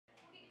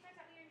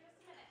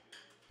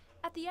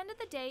At the end of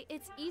the day,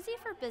 it's easy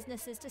for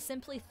businesses to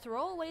simply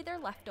throw away their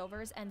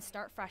leftovers and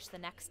start fresh the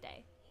next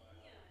day.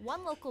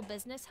 One local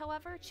business,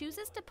 however,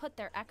 chooses to put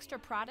their extra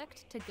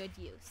product to good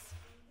use.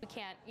 We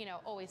can't,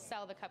 always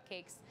sell the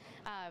cupcakes,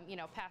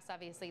 past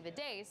obviously the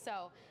day.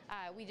 So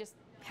we just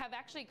have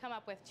actually come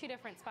up with 2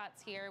 different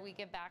spots here. We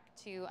give back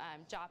to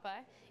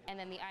JAPA and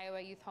then the Iowa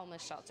Youth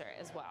Homeless Shelter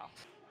as well.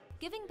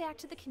 Giving back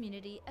to the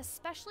community,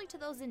 especially to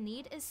those in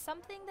need, is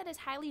something that is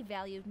highly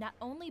valued not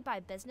only by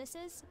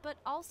businesses, but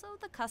also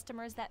the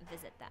customers that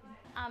visit them.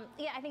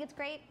 Yeah, I think it's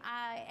great.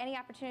 Any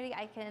opportunity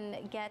I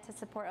can get to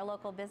support a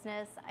local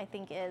business, I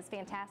think is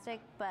fantastic,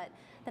 but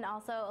then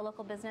also a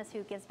local business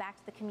who gives back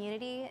to the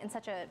community in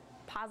such a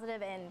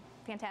positive and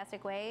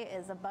fantastic way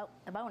is a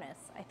bonus,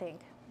 I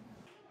think.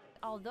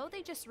 Although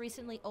they just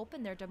recently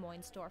opened their Des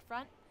Moines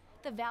storefront,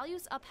 the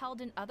values upheld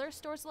in other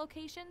stores'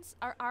 locations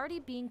are already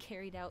being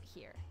carried out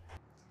here.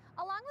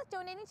 Along with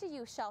donating to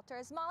youth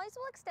shelters, Molly's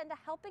will extend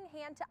a helping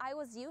hand to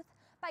Iowa's youth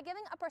by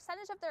giving a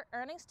percentage of their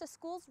earnings to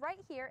schools right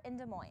here in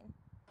Des Moines.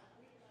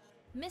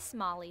 Miss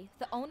Molly,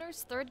 the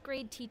owner's 3rd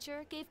grade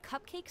teacher, gave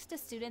cupcakes to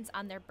students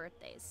on their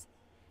birthdays.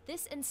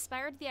 This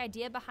inspired the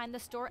idea behind the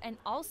store and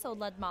also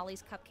led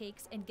Molly's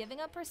Cupcakes in giving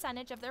a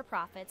percentage of their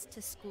profits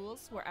to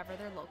schools wherever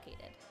they're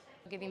located.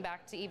 Giving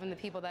back to even the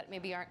people that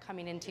maybe aren't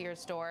coming into your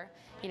store,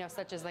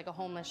 such as like a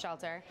homeless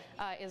shelter,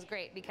 is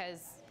great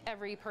because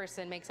every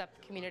person makes up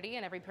the community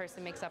and every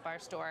person makes up our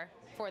store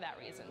for that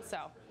reason.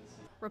 So,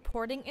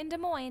 reporting in Des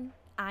Moines,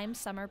 I'm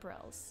Summer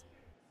Brills.